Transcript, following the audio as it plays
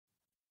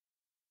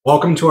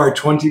Welcome to our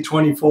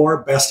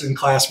 2024 Best in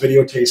Class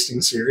video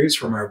tasting series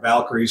from our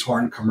Valkyrie's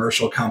Horn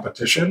commercial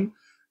competition.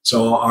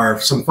 So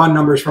some fun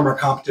numbers from our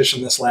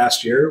competition this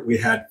last year. We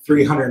had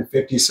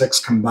 356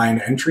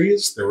 combined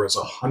entries. There was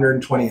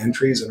 120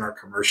 entries in our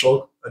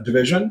commercial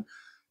division,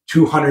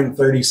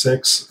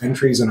 236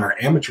 entries in our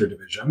amateur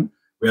division.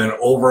 We had an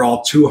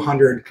overall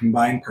 200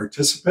 combined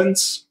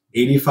participants,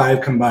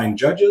 85 combined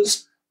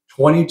judges,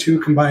 22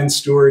 combined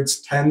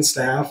stewards, 10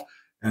 staff,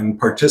 and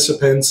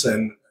participants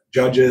and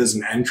judges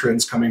and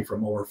entrants coming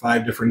from over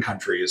 5 different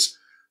countries.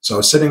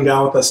 So sitting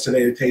down with us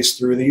today to taste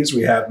through these,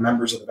 we have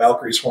members of the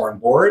Valkyrie's Horn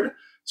board.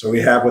 So we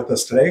have with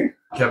us today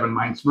Kevin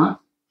Meinsma,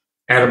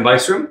 Adam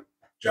Bystrom,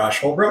 Josh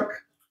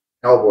Holbrook,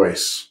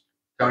 Hellboys,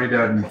 Tony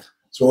Dudden.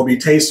 So we'll be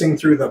tasting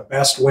through the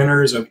best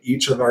winners of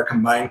each of our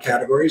combined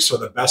categories. So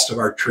the best of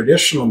our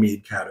traditional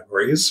mead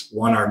categories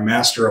won our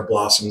Master of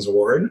Blossoms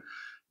Award.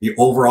 The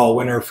overall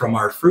winner from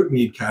our fruit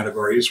mead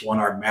categories won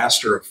our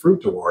Master of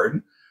Fruit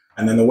Award.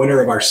 And then the winner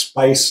of our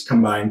spice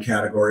combined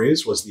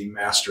categories was the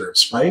Master of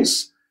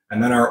Spice.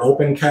 And then our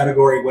open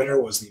category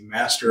winner was the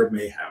Master of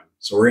Mayhem.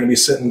 So we're going to be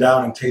sitting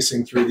down and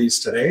tasting through these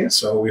today.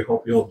 So we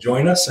hope you'll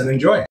join us and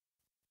enjoy.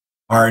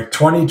 Our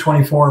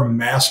 2024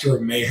 Master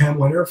of Mayhem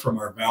winner from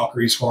our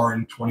Valkyrie's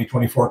Horn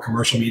 2024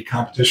 commercial mead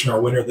competition. Our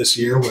winner this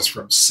year was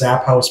from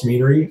Sap House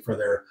Meadery for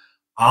their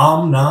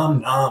Nom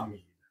Nom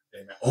mead,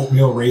 an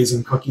oatmeal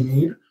raisin cookie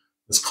mead.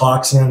 This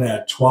clocks in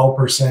at 12%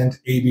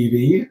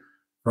 ABV.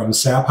 From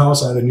Sap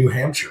House out of New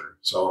Hampshire.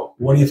 So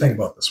what do you think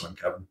about this one,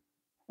 Kevin?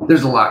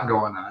 There's a lot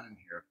going on in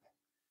here.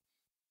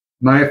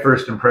 My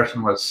first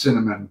impression was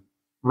cinnamon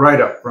right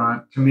up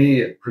front. To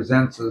me, it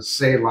presents as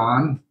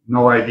Ceylon.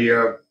 No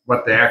idea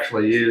what they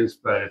actually use,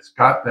 but it's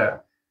got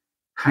that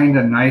kind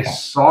of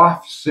nice,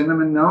 soft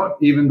cinnamon note,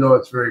 even though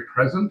it's very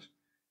present.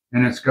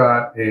 And it's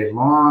got a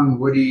long,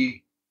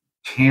 woody,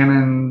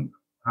 tannin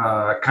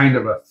kind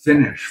of a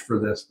finish for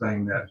this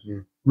thing that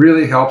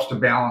really helps to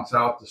balance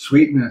out the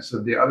sweetness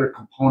of the other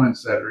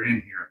components that are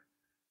in here.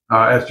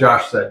 As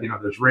Josh said,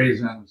 there's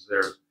raisins,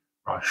 there's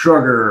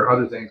sugar,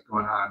 other things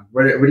going on.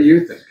 What do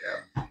you think,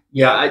 Adam?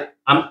 Yeah,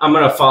 I'm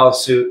gonna follow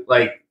suit.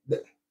 Like,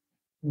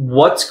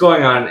 what's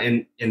going on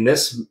in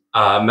this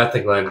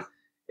Metheglin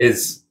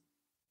is,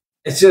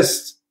 it's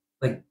just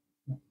like,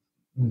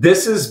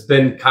 this has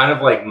been kind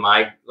of like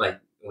my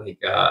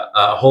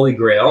holy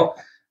grail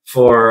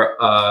for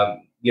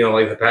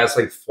like the past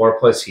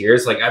 4+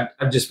 years. Like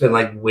I've just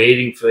been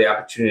waiting for the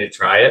opportunity to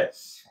try it,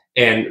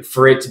 and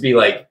for it to be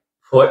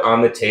put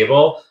on the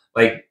table.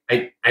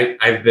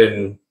 I've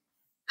been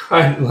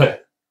kind of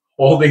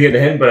holding it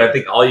in, but I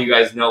think all you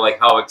guys know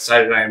how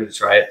excited I am to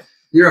try it.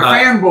 You're a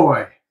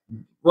fanboy.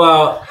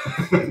 Well,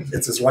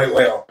 it's his white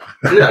whale.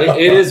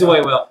 it is a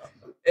white whale.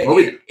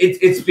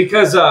 It's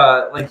because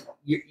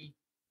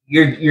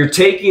you're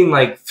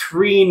taking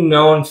 3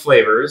 known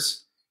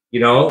flavors,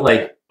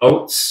 like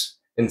oats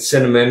and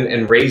cinnamon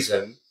and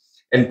raisin,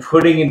 and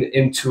putting it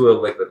into a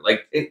liquid,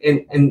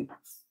 and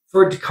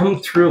for it to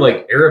come through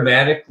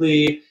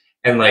aromatically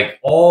and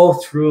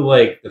all through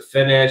the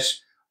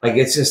finish,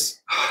 it's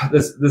just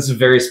this is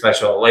very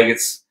special.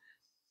 It's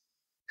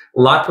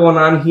a lot going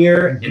on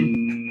here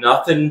and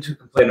nothing to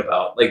complain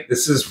about.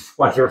 This is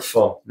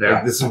wonderful.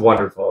 Yeah, this is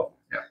wonderful.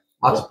 Yeah,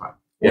 lots of fun.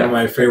 One of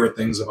my favorite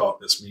things about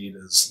this mead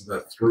is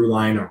the through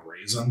line of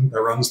raisin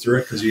that runs through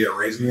it, because you get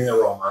raisin in the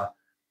aroma,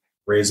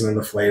 raisin in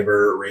the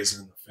flavor,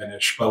 raisin in the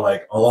finish,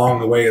 but along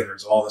the way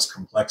there's all this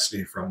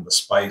complexity from the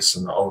spice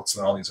and the oats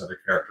and all these other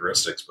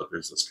characteristics, but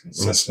there's this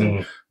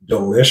consistent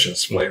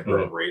delicious flavor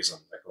of raisin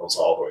that goes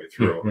all the way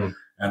through.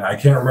 And I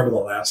can't remember the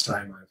last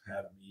time I've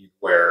had a mead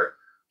where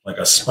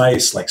a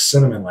spice like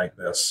cinnamon like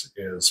this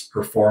is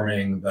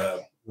performing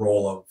the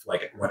role of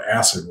what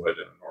acid would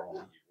in a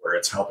normal mead, where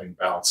it's helping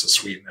balance the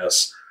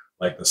sweetness.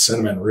 The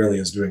cinnamon really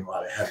is doing a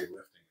lot of heavy lifting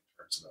in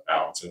terms of the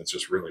balance, and it's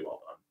just really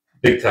well done.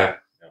 Big time.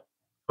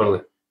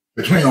 Totally.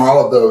 Between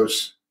all of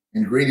those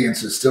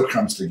ingredients, it still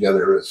comes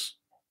together as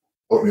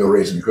oatmeal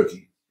raisin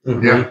cookie.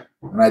 Yeah.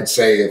 And I'd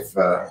say if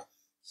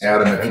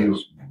Adam, if you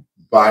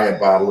buy a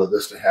bottle of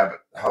this to have at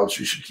the house,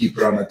 you should keep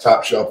it on the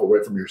top shelf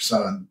away from your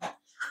son.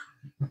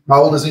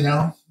 How old is he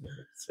now?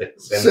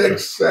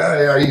 6.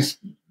 Yeah, he's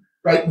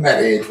right in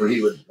that age where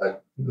he would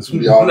this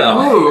would be all.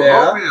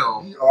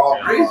 Oatmeal.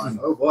 All raisin.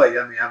 Oh boy,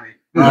 yummy, yummy.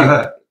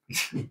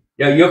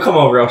 Yeah, you'll come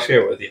over. I'll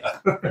share with you.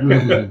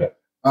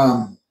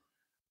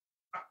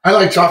 I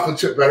like chocolate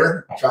chip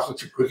better, chocolate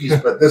chip cookies,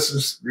 but this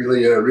is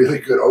really a really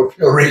good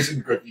oatmeal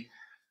raisin cookie.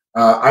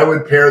 I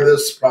would pair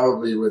this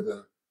probably with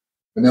a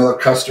vanilla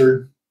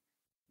custard,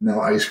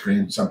 vanilla ice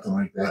cream, something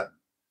like that.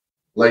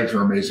 Legs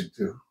are amazing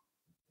too.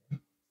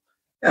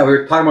 Yeah, we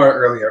were talking about it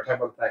earlier. We're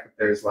talking about the fact that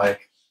there's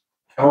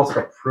almost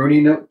a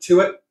pruny note to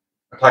it.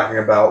 We're talking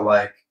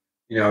about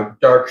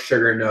dark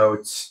sugar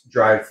notes,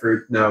 dried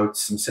fruit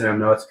notes, some cinnamon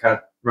notes. Kind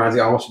of reminds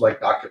me almost of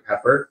Dr.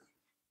 Pepper,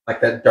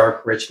 that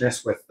dark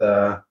richness with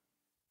the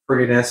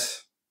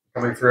fruitiness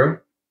coming through.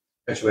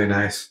 It's really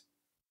nice.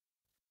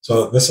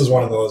 So this is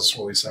one of those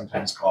what we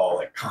sometimes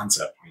call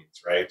concept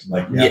meads, right? You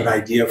have an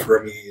idea for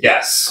a mead.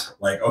 Yes.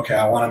 Okay,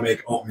 I want to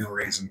make oatmeal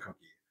raisin cookie.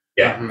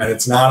 Yeah. And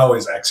it's not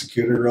always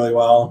executed really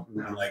well.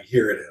 And like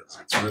here it is.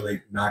 It's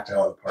really knocked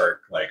out of the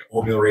park. Like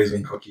oatmeal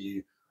raisin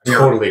cookie.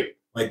 Totally.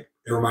 Like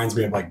it reminds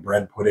me of like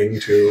bread pudding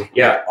too.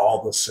 Yeah. Like,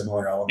 all the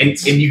similar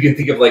elements. And you can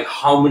think of like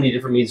how many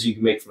different meats you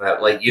can make from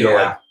that. Like, you know,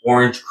 like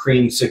orange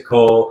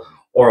creamsicle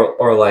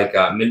or like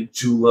mint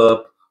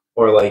julep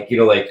or like, you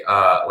know,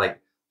 like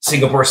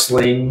Singapore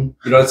sling.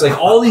 You know, it's like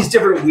all these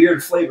different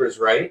weird flavors,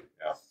 right?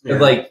 Yeah.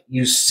 And like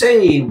you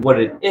say what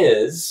it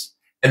is,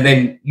 and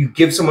then you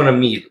give someone a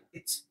meat.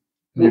 It's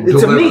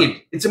a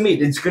meat. It's a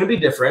meat. It's going to be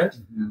different,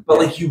 but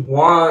like you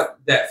want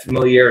that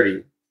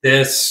familiarity.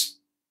 This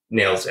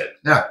nails it.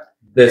 Yeah.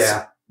 This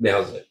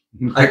nails it.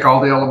 You pick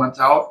all the elements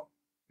out,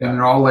 and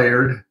they're all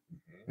layered,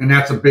 and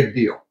that's a big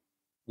deal.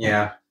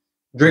 Yeah.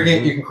 Drinking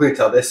it, you can clearly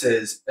tell this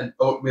is an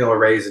oatmeal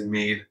raisin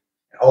mead.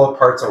 All the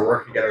parts are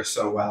working together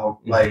so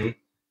well. Like we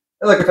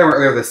were talking about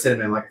earlier, the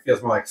cinnamon, like it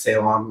feels more like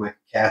Ceylon, like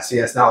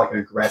cassia. It's not like an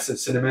aggressive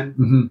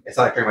cinnamon. It's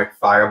not like drinking like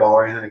Fireball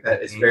or anything like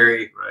that. It's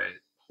very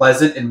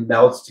pleasant and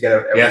melts together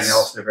with everything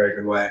else in a very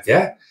good way.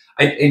 Yeah.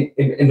 And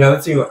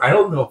another thing, I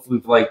don't know if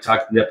we've like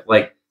talked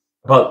like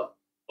about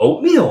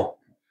oatmeal.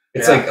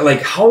 It's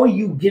like how are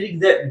you getting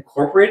that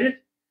incorporated?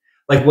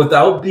 Like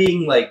without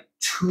being like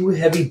too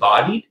heavy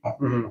bodied,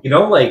 you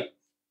know, like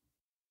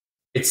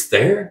it's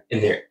there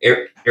in their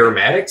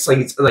aromatics, like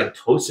it's like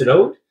toasted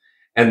oat,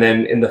 and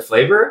then in the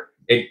flavor,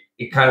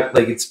 it kind of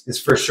like it's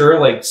for sure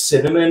like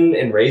cinnamon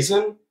and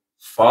raisin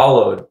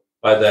followed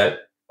by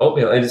that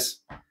oatmeal. And just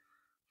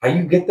how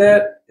you get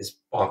that is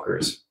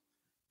bonkers.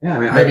 Yeah, I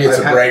mean, maybe it's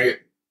a braggot.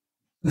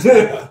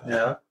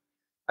 Yeah,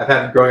 I've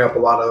had growing up a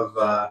lot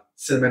of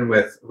cinnamon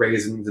with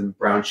raisins and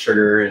brown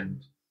sugar,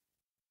 and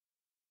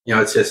you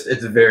know, it's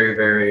very,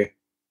 very.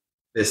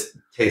 This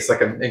tastes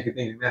like I'm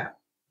thinking that.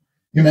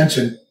 You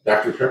mentioned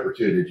Dr. Pepper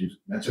too. Did you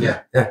mention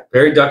that? Yeah,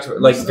 very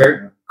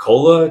very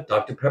cola,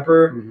 Dr.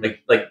 Pepper,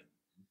 like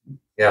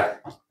yeah.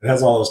 It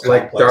has all those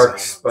like dark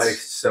elements.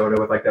 spiced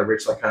soda with like that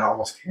rich, like kind of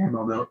almost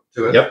caramel note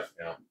to it. Yep,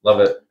 yeah, love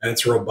it. And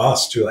it's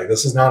robust too. Like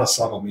this is not a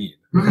subtle mead.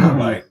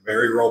 Like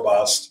very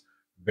robust,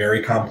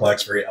 very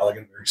complex, very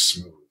elegant, very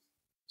smooth.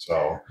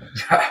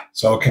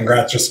 So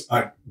congrats, just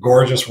a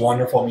gorgeous,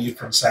 wonderful mead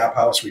from Sap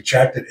House. We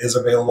checked, it is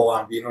available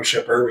on Vino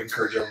Shipper. We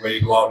encourage everybody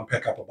to go out and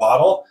pick up a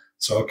bottle.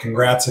 So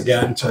congrats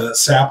again to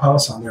Sap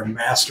House on their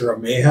Master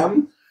of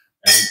Mayhem,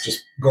 and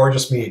just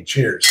gorgeous mead.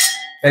 Cheers.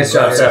 Thanks,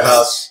 John. Sap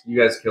House. You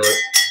guys kill it.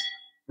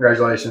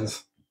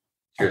 Congratulations.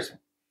 Cheers.